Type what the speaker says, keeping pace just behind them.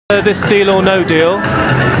This deal or no deal,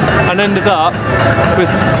 and ended up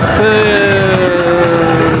with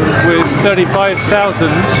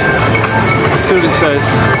 35,000. Let's see what it says.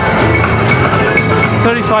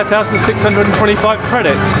 35,625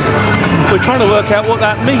 credits. We're trying to work out what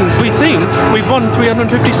that means. We think we've won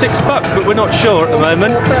 356 bucks, but we're not sure at the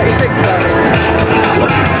moment.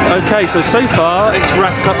 Okay, so far it's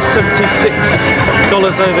racked up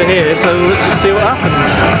 $76 over here, so let's just see what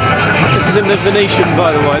happens. This is in the Venetian,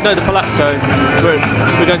 by the way. No, the Palazzo. We're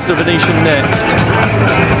going to the Venetian next.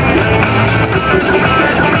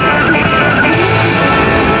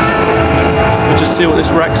 We'll just see what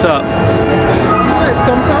this racks up. Oh, it's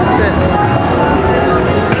gone past it.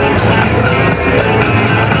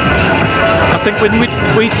 I think when we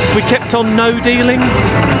kept on no dealing,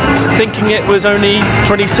 thinking it was only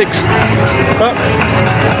 26 bucks.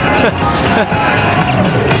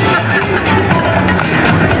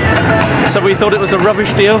 So we thought it was a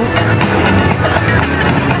rubbish deal.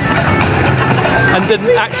 And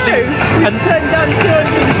didn't actually. And turned down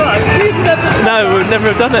 200 bucks. No, we'd never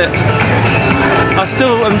have done it. I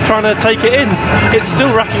still am trying to take it in. It's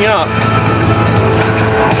still racking up.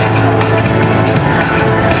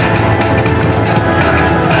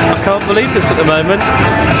 I can't believe this at the moment.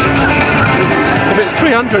 If it's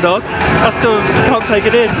 300 odd, I still can't take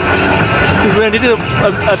it in. Because we only did a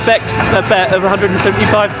bet of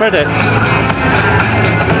 175 credits.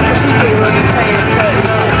 People were only paying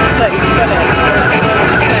 30 credits.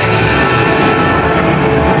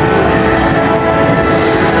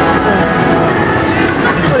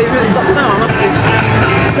 Well, even if it stops now, I'm happy.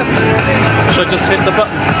 Should I just hit the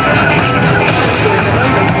button?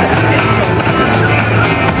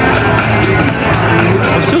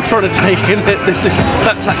 I'm still trying to take in that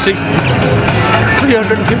that's actually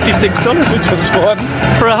 $356 we just won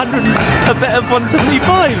for a bet of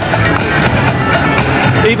 175.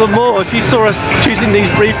 Even more if you saw us choosing these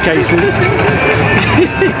briefcases.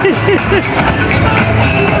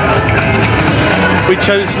 We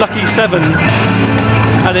chose lucky 7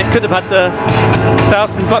 and it could have had the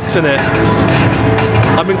 $1,000 in it.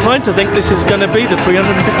 I'm inclined to think this is going to be the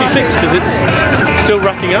 356 because it's still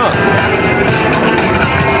racking up.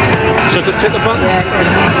 Should I just hit the button?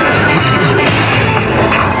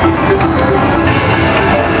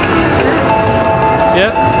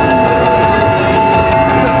 Yeah.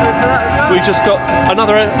 We just got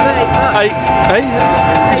another $8.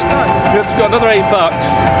 We just got another $8,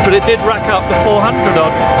 but it did rack up the 400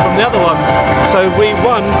 odd from the other one. So we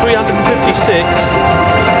won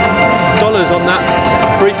 $356 on that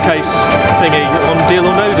briefcase thingy on Deal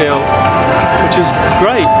or No Deal, which is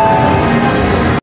great.